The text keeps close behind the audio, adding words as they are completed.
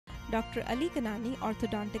Doctor Ali कनानी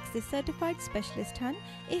orthodontics के certified specialist हैं।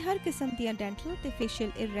 ये हर किस्म दी डेंटल ते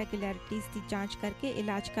फेशियल इरेगुलरिटीज़ की जांच करके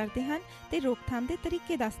इलाज करते हैं ते रोकथाम के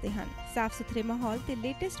तरीके दसते हैं। साफ सुथरे माहौल ते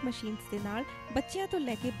लेटेस्ट मशीन्स के नाल बच्चों तो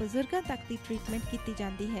लैके बुजुर्गों तक की ट्रीटमेंट की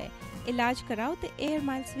जाती है। इलाज कराओ ते एयर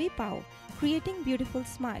माइल्स भी पाओ। Creating beautiful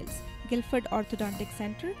smiles. Gilford orthodontic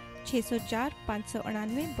centre 604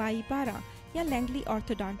 599 2212 या लैंगली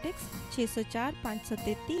ऑर्थोडोंटिक्स 604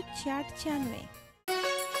 533 6696।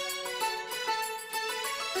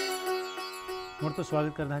 मुड़ तो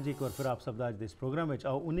स्वागत करना जी एक बार फिर आप सब का अज इस प्रोग्राम में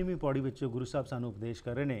आओ 19वीं पौड़ी में जो गुरु साहब सानू उपदेश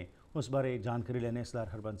कर रहे हैं उस बारे जानकारी लेने सरदार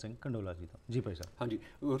हरबंस सिंह कंडोला जी तो जी भाई साहब। हाँ जी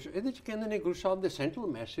ये कहते हैं गुरु साहब the central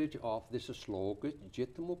message of this श्लोक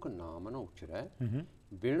जित मुख नाम न उचरै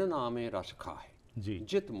बिन नामे रस खाए जी।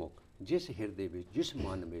 जित मुख जिस हिरदे विच जिस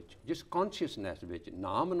मन विच जिस कॉन्शियसनैस विच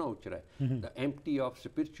नाम न उचरै the empty of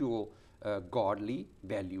spiritual godly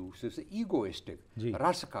values is egoistic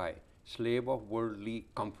रस खाए slave of worldly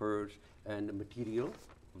comforts and material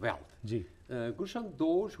wealth. Guru Sahib,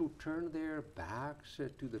 those who turn their backs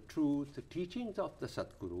to the truth, the teachings of the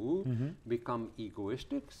Satguru, become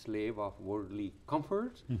egoistic, slave of worldly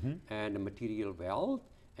comforts and material wealth,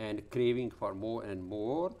 and craving for more and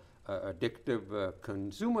more addictive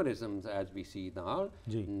consumerisms as we see now.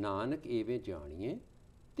 Nanak eve janiye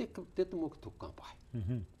tit mukh thukka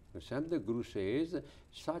paaye. The Guru says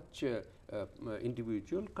such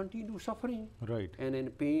individual continue suffering, right, and in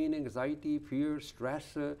pain, anxiety, fear, stress,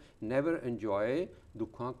 never enjoy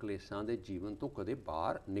dukhan kleshan de jeevan to kade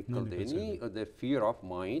bahar nikalde nahi. The fear of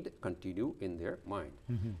mind continue in their mind,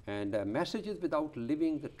 and messages without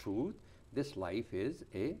living the truth, this life is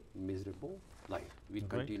a miserable life. We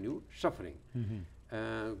continue suffering.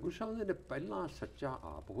 Guru Sahib ne pehla sacha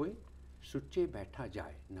aap hoye suche baitha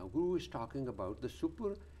jaye. Now Guru is talking about the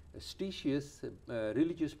superstitious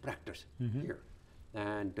religious practice here,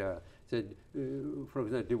 and said for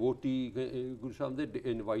example devotee Guru Sahib they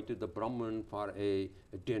invited the Brahman for a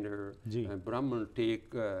dinner. Brahman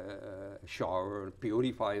take shower,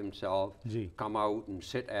 purify himself, come out and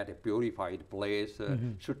sit at a purified place.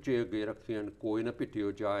 Suche age rakhiyan koi na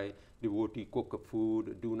pityo jaye. Devotee cook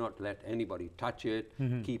food, do not let anybody touch it,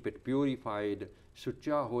 keep it purified.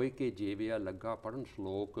 Sucha hoy ke jeviya lagga padan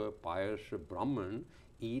slok, pious Brahman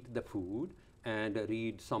eat the food and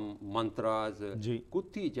read some mantras.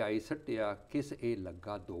 Kutti jai satya kis e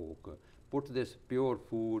lagga dok. Put this pure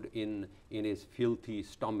food in his filthy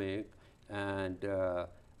stomach and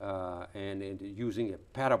using a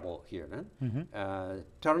parable here,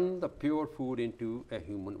 turn the pure food into a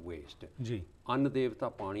human waste. Ann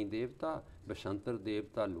devta, pani devta, Basantar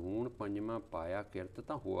devta, loon, panjama, paya,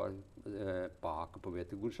 kirtata, hua, pak, pavit.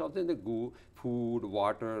 Guru Sahib said the food,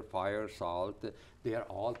 water, fire, salt, they are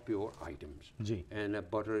all pure items. And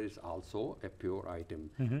butter is also a pure item.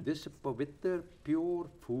 This pavitr, pure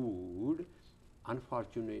food,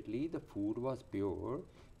 unfortunately, the food was pure,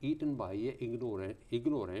 eaten by a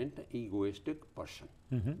ignorant, egoistic person,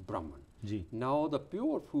 Brahman. Now the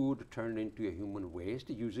pure food turned into a human waste.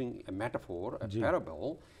 Using a metaphor, a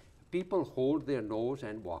parable, people hold their nose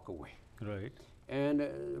and walk away. Right. And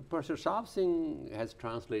Professor Sahib Singh has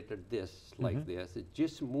translated this like this: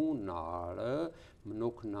 Jis muh naal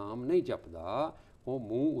manukh naam nahi japda, oh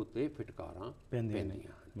muh utte fitkara pendiyan.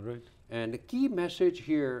 Right. And the key message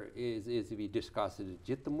here is we discussed is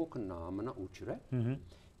jit mukh naam na uchre.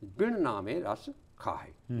 बिन नामे रस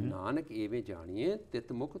खाए नानक एवें जानिए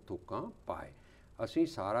तित मुख तुक्कां पाए. ਅਸੀਂ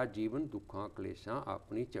ਸਾਰਾ ਜੀਵਨ ਦੁੱਖਾਂ ਕਲੇਸ਼ਾਂ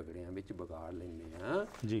ਆਪਣੀ ਝਗੜਿਆਂ ਵਿੱਚ ਵਿਗਾੜ ਲੈਂਦੇ ਹਾਂ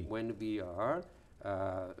when we are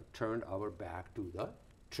turned our back to the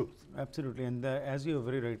truth. Absolutely, and as you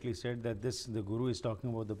very rightly said that the Guru is talking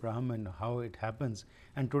about the Brahman, how it happens,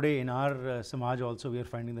 and today in our Samaj also we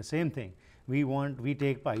are finding the same thing. We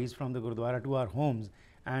take pais from the Gurudwara to our homes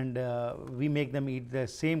and we make them eat the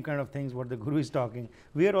same kind of things what the Guru is talking.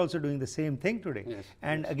 We are also doing the same thing today.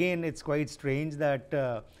 And again it's quite strange that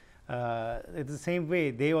it's the same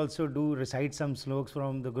way they also do recite some sloks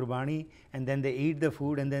from the Gurbani and then they eat the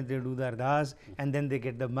food and then they do the ardas and then they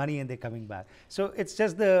get the money and they're coming back. So it's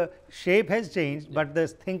just the shape has changed but the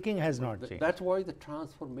thinking has not changed. That's why the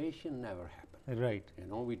transformation never happened. Right. You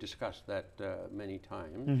know, we discussed that many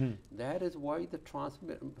times. That is why the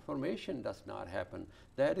transformation does not happen.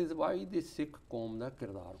 That is why the Sikh Qawm da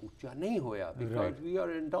kirdar ucha nahi hoya, because we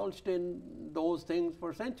are indulged in those things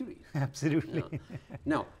for centuries. Absolutely.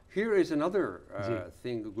 Now, here is another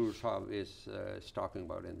thing Guru Sahib is talking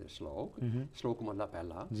about in this slok. Slok Malla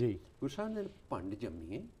Pehla. Guru Sahib ne Pand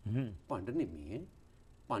jammiye, Pand nimiye,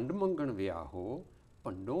 Pand mangan vyaho,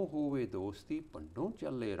 Pando hove dosti, Pando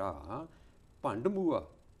challe raha, Pand bua,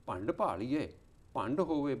 Pand paliye, ਪੰਡ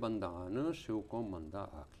ਹੋਵੇ ਬੰਦਾਨ ਸਿਉ ਕੋ ਮੰਦਾ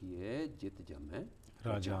ਆਖੀਏ ਜਿਤ ਜਮੈ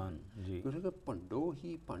राजान जी ਕਿਉਂਕਿ ਭੰਡੋ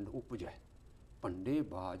ਹੀ ਭੰਡ ਉਪਜੈ ਭੰਡੇ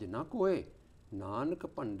ਬਾਜ ਨਾ ਕੋਏ ਨਾਨਕ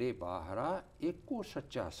ਭੰਡੇ ਬਾਹਰਾ ਏਕੋ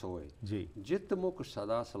ਸੱਚਾ ਸੋਏ जी ਜਿਤ ਮੁਖ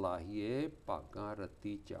ਸਦਾ ਸਲਾਹੀਏ ਭਾਗਾਂ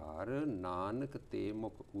ਰਤੀ ਚਾਰ ਨਾਨਕ ਤੇ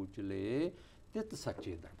ਮੁਖ ਉਜਲੇ ਤਿਤ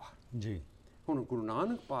ਸੱਚੇ ਦਰਬਾਰ जी ਹੁਣ ਗੁਰੂ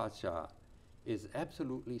ਨਾਨਕ ਪਾਤਸ਼ਾਹ is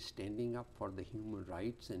absolutely standing up for the human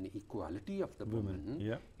rights and equality of the woman,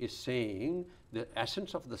 yeah. is saying the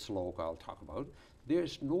essence of the sloka I'll talk about. There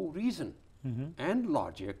is no reason and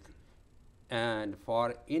logic and for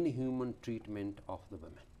inhuman treatment of the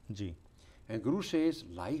women. Ji And Guru says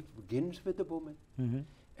life begins with the woman,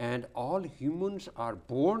 and all humans are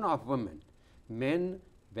born of women. Men,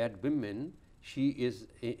 that women, she is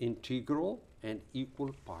an integral and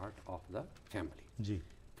equal part of the family. Ji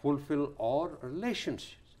Fulfill all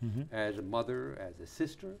relationships as a mother, as a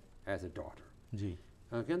sister, as a daughter. Ji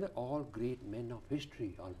Again, all great men of history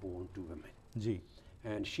are born to women. Ji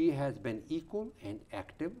And she has been equal and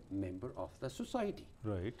active member of the society.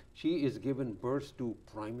 right She is given birth to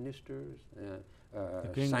prime ministers,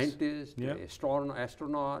 kings. scientists, Yeah.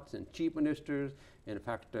 astronauts, and chief ministers. In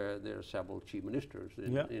fact, there are several chief ministers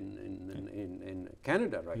in, Yeah. in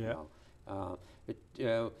Canada right Yeah. now.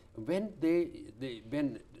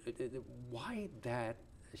 Why that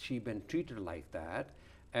she been treated like that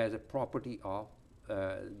as a property of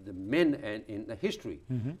the men and in the history?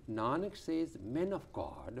 Nanak says men of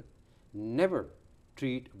God never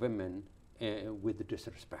treat women with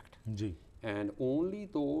disrespect, ji and only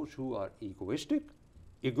those who are egoistic,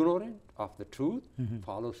 ignorant of the truth,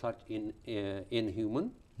 follow such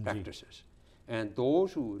inhuman practices. And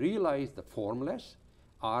those who realize the formless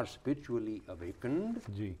are spiritually awakened,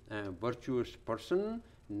 ji virtuous person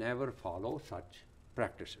never follow such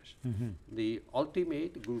practices. The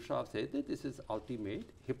ultimate, Guru Sahib said that this is ultimate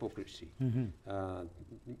hypocrisy.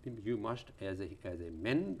 You must, as a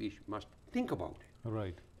man, we must think about it.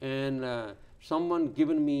 right And someone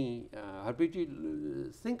given me, Harbiji,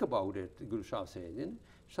 think about it, Guru Sahib says,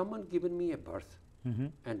 someone given me a birth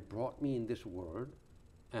and brought me in this world,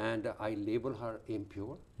 and I label her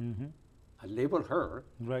impure. I label her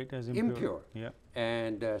right as impure, yeah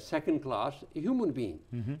and second class human being.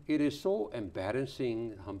 It is so embarrassing,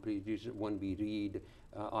 Humphrey, when we read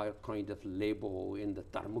our kind of label in the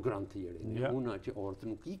Dharma Granth here. Yeah.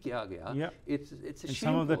 Yeah. It's In a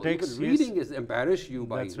some of the shameful. texts, Even reading is embarrass you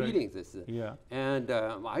by That's right. reading this. Yeah. And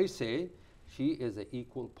I say she is an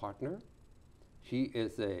equal partner. She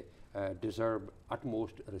is deserve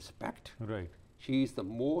utmost respect. right She is the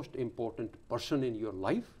most important person in your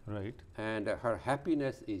life, right and her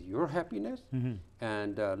happiness is your happiness.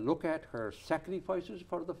 And look at her sacrifices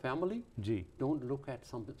for the family. Ji Don't look at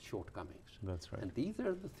some shortcomings. that's right And these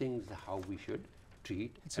are the things how we should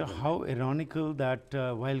treat. So women. how ironical that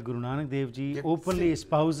while Guru Nanak Dev Ji Yeah, openly see.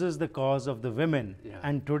 espouses the cause of the women, Yeah.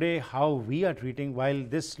 and today how we are treating, while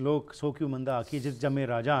this slok Sokyu Manda Akhi Jit Jame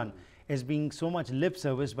Rajan is being so much lip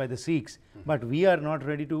service by the Sikhs, but we are not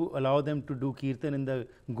ready to allow them to do kirtan in the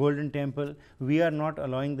Golden Temple. We are not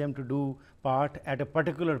allowing them to do part at a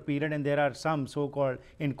particular period, and there are some so-called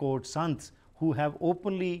in quote sants who have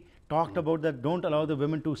openly talked about that don't allow the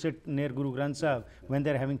women to sit near Guru Granth Sahib when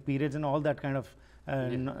they're having periods and all that kind of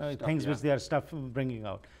stuff, things which they are bringing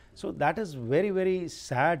out. So that is very, very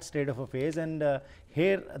sad state of affairs, and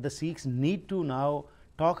here the Sikhs need to now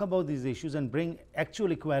talk about these issues and bring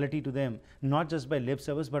actual equality to them, not just by lip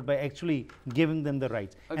service but by actually giving them the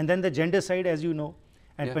rights. And then the gender side, as you know,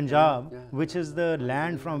 at Yeah, Punjab, yeah, which is the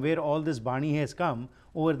land from where all this Bani has come,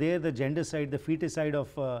 over there the gender side, the feticide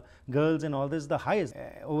of girls and all this is the highest.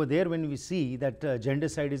 Over there when we see that gender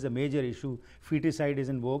side is a major issue, feticide is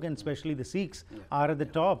in vogue, and especially the Sikhs are at the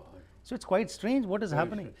top. So it's quite strange what is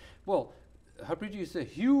happening. Well, Harpreet ji, it's a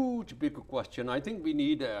huge, big question. I think we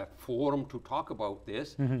need a forum to talk about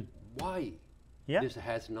this. Why Yeah. this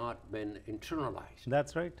has not been internalized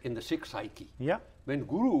That's right. in the Sikh psyche? Yeah. When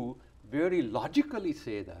Guru very logically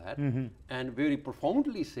say that, and very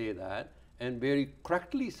profoundly say that, and very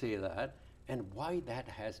correctly say that, and why that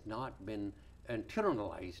has not been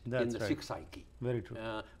internalized in That's the right. Sikh psyche. Very true.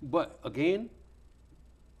 But again,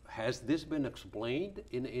 has this been explained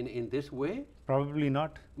in this way? Probably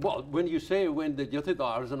not. Well, when you say when the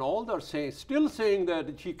Jathedars and all are saying, still saying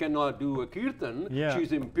that she cannot do a kirtan, Yeah.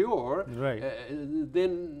 she's impure, Right.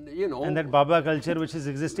 then, you know. And that Baba culture which is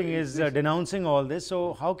existing is denouncing all this. So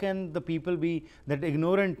how can the people be, that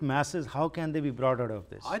ignorant masses, how can they be brought out of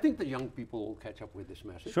this? I think the young people will catch up with this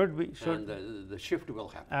message. Should be, should. And the shift will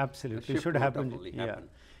happen. Absolutely, The shift should will happen, definitely yeah. happen.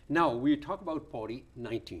 Now, we talk about Pauri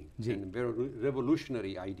 19, ji. and very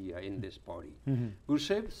revolutionary idea in this Pauri. Guru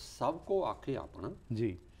Sahib, sabko aakhe आखे अपना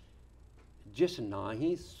जी जिस ना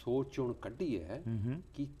ही सोचुन कड्डी है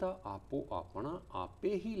कीता आपो अपना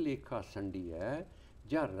आपे ही लेखा संडी है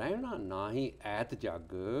ਜਾਂ ਰਹਿਣਾ ਨਾ ਹੀ ਐਤ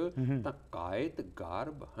ਜੱਗ ਤਾਂ ਕਾਇਤ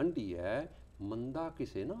ਗਾਰਬ ਹੰਡੀ ਹੈ ਮੰਦਾ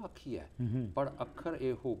ਕਿਸੇ ਨਾ ਆਖੀ ਹੈ ਪਰ ਅੱਖਰ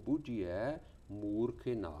ਇਹੋ ਬੂਝੀ ਹੈ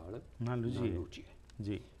ਮੂਰਖੇ ਨਾਲ ਨਾ ਲੁਝੀ ਹੈ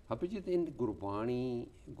ਜੀ ਅਭਿਜੀਤ ਇਨ ਗੁਰਬਾਣੀ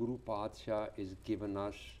ਗੁਰੂ ਪਾਤਸ਼ਾਹ is given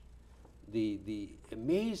us the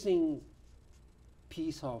amazing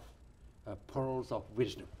piece of pearls of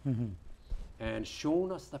wisdom and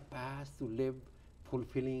shown us the path to live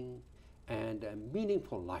fulfilling and a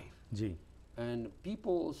meaningful life ji and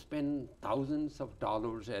people spend thousands of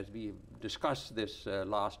dollars, as we discussed this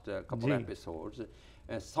last couple episodes,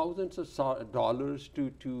 thousands of dollars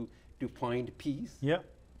to find peace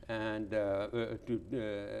and to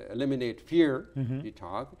eliminate fear. We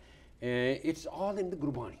talk, it's all in the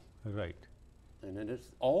Gurbani, right? And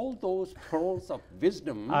it's all those pearls of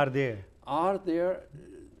wisdom are there,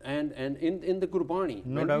 and in the Gurbani.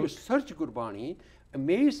 No when doubt. you search Gurbani,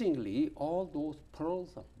 amazingly, all those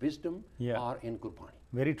pearls of wisdom are in Gurbani.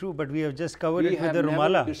 Very true, but we have just covered it with the Rumala. We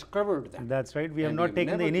have never discovered them. That's right. We have not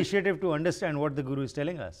taken the initiative to understand what the Guru is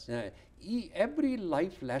telling us. Every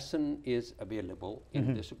life lesson is available in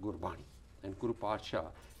this Gurbani. And Guru Pasha,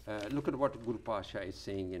 look at what Guru Pasha is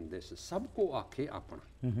saying in this. Sabko aakhe apna.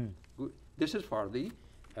 This is for the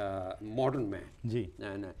modern man. Ji.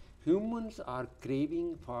 And humans are craving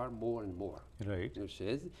for more and more. Right. It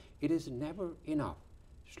says, it is never enough.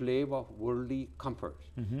 Slave of worldly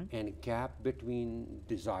comforts and gap between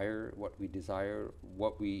desire,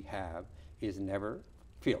 what we have is never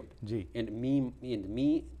filled. Ji. And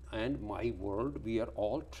me and my world, we are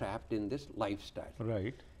all trapped in this lifestyle.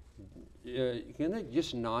 Right. कहते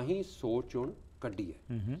जिस ना ही सोचुन कड्डी है.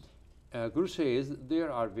 Guru says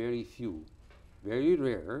there are very few, very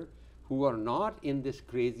rare, who are not in this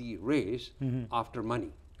crazy race after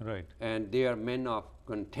money. Right. And they are men of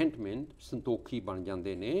contentment, santokhi ban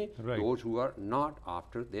jande ne, those who are not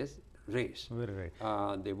after this race. Very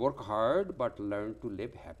right. They work hard but learn to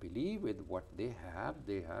live happily with what they have.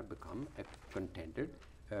 They have become contented.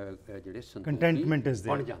 Contentment is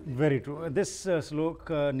there. Very true. This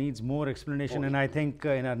slok needs more explanation, and I think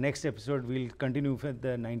in our next episode we'll continue with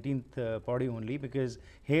the 19th Paudi only, because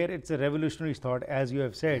here it's a revolutionary thought, as you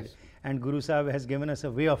have said, and Guru Sahib has given us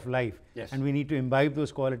a way of life, and we need to imbibe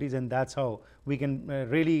those qualities, and that's how we can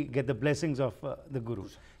really get the blessings of the Guru.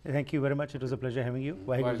 Thank you very much. It was a pleasure having you.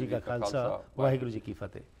 Waheguru Ji ka Khalsa, Waheguru Ji ki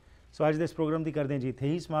Fateh. ਸੋ ਅੱਜ ਦੇ ਇਸ programme ਦੀ ਕਰਦੇ ਹਾਂ ਜੀ ਇੱਥੇ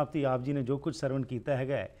ਹੀ ਸਮਾਪਤੀ। ਆਪ ਜੀ ਨੇ ਜੋ ਕੁਝ ਸਰਵਣ ਕੀਤਾ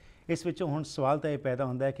ਹੈਗਾ ਇਸ ਵਿੱਚੋਂ ਹੁਣ ਸਵਾਲ ਤਾਂ ਇਹ ਪੈਦਾ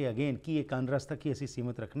ਹੁੰਦਾ ਹੈ ਕਿ ਅਗੇਨ ਕੀ ਇਹ ਕੰਨ ਰਸ ਤੱਕ ਹੀ ਅਸੀਂ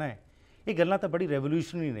ਸੀਮਤ ਰੱਖਣਾ ਹੈ। ਇਹ ਗੱਲਾਂ ਤਾਂ ਬੜੀ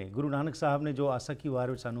ਰੈਵੋਲੂਸ਼ਨਰੀ ਨੇ। ਗੁਰੂ ਨਾਨਕ ਸਾਹਿਬ ਨੇ ਜੋ ਆਸਾ ਕੀ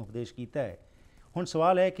ਵਾਰ ਵਿੱਚ ਸਾਨੂੰ ਉਪਦੇਸ਼ ਕੀਤਾ ਹੈ, ਹੁਣ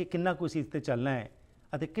ਸਵਾਲ ਹੈ ਕਿ ਕਿੰਨਾ ਕੁ ਅਸੀਂ ਇਸ 'ਤੇ ਚੱਲਣਾ ਹੈ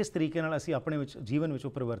ਅਤੇ ਕਿਸ ਤਰੀਕੇ ਨਾਲ ਅਸੀਂ ਆਪਣੇ ਵਿੱਚ ਜੀਵਨ ਵਿੱਚ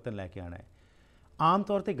ਉਹ ਪਰਿਵਰਤਨ ਲੈ ਕੇ ਆਉਣਾ ਹੈ। ਆਮ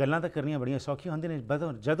ਤੌਰ 'ਤੇ ਗੱਲਾਂ ਤਾਂ ਕਰਨੀਆਂ ਬੜੀਆਂ ਸੌਖੀਆਂ ਹੁੰਦੀਆਂ ਨੇ,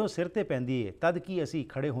 ਜਦੋਂ ਸਿਰ 'ਤੇ ਪੈਂਦੀ ਹੈ ਤਦ ਕੀ ਅਸੀਂ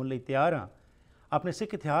ਖੜੇ ਹੋਣ ਲਈ ਤਿਆਰ ਹਾਂ। ਆਪਣੇ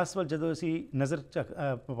ਸਿੱਖ ਇਤਿਹਾਸ ਵੱਲ ਜਦੋਂ ਅਸੀਂ ਨਜ਼ਰ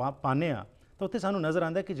ਪਾਉਂਦੇ ਹਾਂ ਤਾਂ ਉੱਥੇ ਸਾਨੂੰ ਨਜ਼ਰ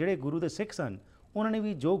ਆਉਂਦਾ ਕਿ ਜਿਹੜੇ ਗੁਰੂ ਦੇ ਸਿੱਖ ਸਨ ਉਹਨਾਂ ਨੇ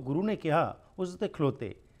ਵੀ ਜੋ ਗੁਰੂ ਨੇ ਕਿਹਾ ਉਸ ਉੱਤੇ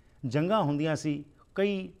ਖਲੋਤੇ। ਜੰਗਾਂ ਹੁੰਦੀਆਂ ਸੀ,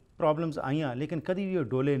 ਕਈ ਪ੍ਰੋਬਲਮਸ ਆਈਆਂ, ਲੇਕਿਨ ਕਦੀ ਵੀ ਉਹ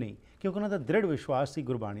ਡੋਲੇ ਨਹੀਂ, ਕਿਉਂਕਿ ਉਹਨਾਂ ਦਾ ਦ੍ਰਿੜ ਵਿਸ਼ਵਾਸ ਸੀ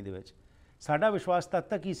ਗੁਰਬਾਣੀ ਦੇ ਵਿੱਚ। ਸਾਡਾ ਵਿਸ਼ਵਾਸ ਤਦ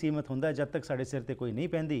ਤੱਕ ਹੀ ਸੀਮਤ ਹੁੰਦਾ ਜਦ ਤੱਕ ਸਾਡੇ ਸਿਰ 'ਤੇ ਕੋਈ ਨਹੀਂ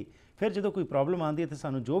ਪੈਂਦੀ। ਫਿਰ ਜਦੋਂ ਕੋਈ ਪ੍ਰੋਬਲਮ ਆਉਂਦੀ ਹੈ ਤਾਂ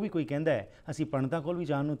ਸਾਨੂੰ ਜੋ ਵੀ ਕੋਈ ਕਹਿੰਦਾ ਹੈ, ਅਸੀਂ ਪੰਡਤਾਂ ਕੋਲ ਵੀ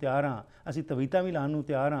ਜਾਣ ਨੂੰ ਤਿਆਰ ਹਾਂ, ਅਸੀਂ ਤਵੀਤਾਂ ਵੀ ਲਾਉਣ ਨੂੰ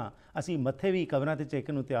ਤਿਆਰ ਹਾਂ, ਅਸੀਂ ਮੱਥੇ ਵੀ ਕਬਰਾਂ 'ਤੇ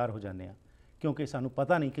ਟੇਕਣ ਨੂੰ ਤਿਆਰ ਹੋ ਜਾਂਦੇ ਹਾਂ, ਕਿਉਂਕਿ ਸਾਨੂੰ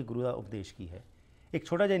ਪਤਾ ਨਹੀਂ ਕਿ ਗੁਰੂ ਦਾ ਉਪਦੇਸ਼ ਕੀ ਹੈ। ਇੱਕ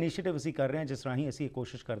ਛੋਟਾ ਜਿਹਾ ਇਨੀਸ਼ੀਏਟਿਵ ਅਸੀਂ ਕਰ ਰਹੇ ਹਾਂ ਜਿਸ ਰਾਹੀਂ ਅਸੀਂ ਇਹ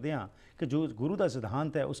ਕੋਸ਼ਿਸ਼ ਕਰਦੇ ਹਾਂ ਕਿ ਜੋ ਗੁਰੂ ਦਾ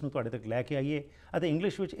ਸਿਧਾਂਤ ਹੈ ਉਸ ਨੂੰ ਤੁਹਾਡੇ ਤੱਕ ਲੈ ਕੇ ਆਈਏ, ਅਤੇ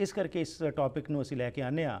ਇੰਗਲਿਸ਼ ਵਿੱਚ ਇਸ ਕਰਕੇ ਇਸ ਟੌਪਿਕ ਨੂੰ ਅਸੀਂ ਲੈ ਕੇ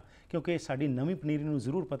ਆਉਂਦੇ ਹਾਂ ਕਿਉਂਕਿ ਸਾਡੀ ਨਵੀਂ ਪਨੀਰੀ ਨੂੰ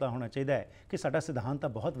ਜ਼ਰੂਰ ਪਤਾ ਹੋਣਾ ਚਾਹੀਦਾ ਹੈ ਕਿ ਸਾਡਾ ਸਿਧਾਂਤ ਤਾਂ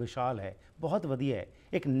ਬਹੁਤ ਵਿਸ਼ਾਲ ਹੈ, ਬਹੁਤ ਵਧੀਆ ਹੈ।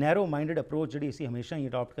 ਇੱਕ ਨੈਰੋ ਮਾਈਂਡਡ ਅਪਰੋਚ ਜਿਹੜੀ ਅਸੀਂ ਹਮੇਸ਼ਾ ਹੀ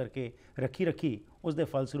ਅਡਾਪਟ ਕਰਕੇ ਰੱਖੀ ਉਸ ਦੇ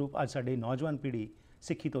ਫਲਸਰੂਪ ਅੱਜ ਸਾਡੀ ਨੌਜਵਾਨ ਪੀੜ੍ਹੀ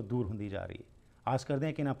ਸਿੱਖੀ ਤੋਂ ਦੂਰ ਹੁੰਦੀ ਜਾ ਰਹੀ ਹੈ। ਆਸ ਕਰਦੇ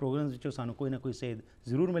ਹਾਂ ਕਿ ਇਹਨਾਂ ਪ੍ਰੋਗਰਾਮਸ ਵਿੱਚੋਂ ਸਾਨੂੰ ਕੋਈ ਨਾ ਕੋਈ ਸੇਧ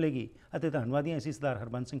ਜ਼ਰੂਰ ਮਿਲੇਗੀ, ਅਤੇ ਧੰਨਵਾਦੀ ਹਾਂ ਅਸੀਂ ਸਰਦਾਰ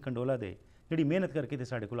ਹਰਬੰਸ ਸਿੰਘ ਕੰਡੋਲਾ ਦੇ ਜਿਹੜੀ ਮਿਹਨਤ ਕਰਕੇ ਤੇ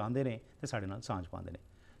ਸਾਡੇ ਕੋਲ ਆਉਂਦੇ ਨੇ ਤੇ ਸਾਡੇ ਨਾਲ ਸਾਂਝ ਪਾਉਂਦੇ ਨੇ।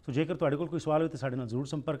 ਸੋ ਜੇਕਰ ਤੁਹਾਡੇ ਕੋਲ ਕੋਈ ਸਵਾਲ ਹੋਵੇ ਤਾਂ ਸਾਡੇ ਨਾਲ ਜ਼ਰੂਰ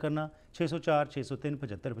ਸੰਪਰਕ ਕਰਨਾ 604 603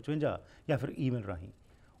 7555 ਜਾਂ ਫਿਰ ਈਮੇਲ ਰਾਹੀਂ।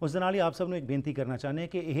 ਉਸ ਦੇ ਨਾਲ ਹੀ ਆਪ ਸਭ ਨੂੰ ਇੱਕ ਬੇਨਤੀ ਕਰਨਾ ਚਾਹੁੰਦੇ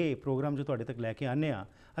ਹਾਂ ਕਿ ਇਹ ਪ੍ਰੋਗਰਾਮ ਜੋ ਤੁਹਾਡੇ ਤੱਕ ਲੈ ਕੇ ਆਉਂਦੇ ਹਾਂ,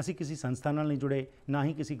 ਅਸੀਂ ਕਿਸੇ ਸੰਸਥਾ ਨਾਲ ਨਹੀਂ ਜੁੜੇ, ਨਾ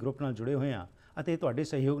ਹੀ ਕਿਸੇ ਗਰੁੱਪ ਨਾਲ ਜੁੜੇ ਹੋਏ ਹਾਂ, ਅਤੇ ਤੁਹਾਡੇ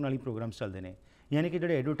ਸਹਿਯੋਗ ਨਾਲ ਹੀ ਪ੍ਰੋਗਰਾਮਸ ਚੱਲਦੇ ਨੇ। ਯਾਨੀ ਕਿ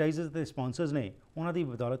ਜਿਹੜੇ ਐਡਵਰਟਾਈਜ਼ਰਸ ਅਤੇ ਸਪਾਂਸਰਸ ਨੇ ਉਹਨਾਂ ਦੀ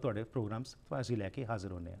ਬਦੌਲਤ ਤੁਹਾਡੇ ਪ੍ਰੋਗਰਾਮਸ ਅਸੀਂ ਲੈ ਕੇ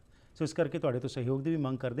ਹਾਜ਼ਰ ਹੁੰਦੇ ਹਾਂ। ਸੋ ਇਸ ਕਰਕੇ ਤੁਹਾਡੇ ਤੋਂ ਸਹਿਯੋਗ ਦੀ ਵੀ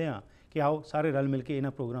ਮੰਗ ਕਰਦੇ ਹਾਂ ਕਿ ਆਓ ਸਾਰੇ ਰਲ ਮਿਲ ਕੇ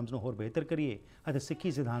ਇਹਨਾਂ ਪ੍ਰੋਗਰਾਮਸ ਨੂੰ ਹੋਰ ਬਿਹਤਰ ਕਰੀਏ ਅਤੇ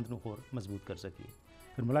ਸਿੱਖੀ ਸਿਧਾਂਤ ਨੂੰ ਹੋਰ ਮਜ਼ਬੂਤ ਕਰ ਸਕੀਏ।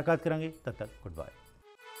 ਫਿਰ ਮੁਲਾਕਾਤ ਕਰਾਂਗੇ, ਤਦ ਤੱਕ ਗੁੱਡ ਬਾਏ।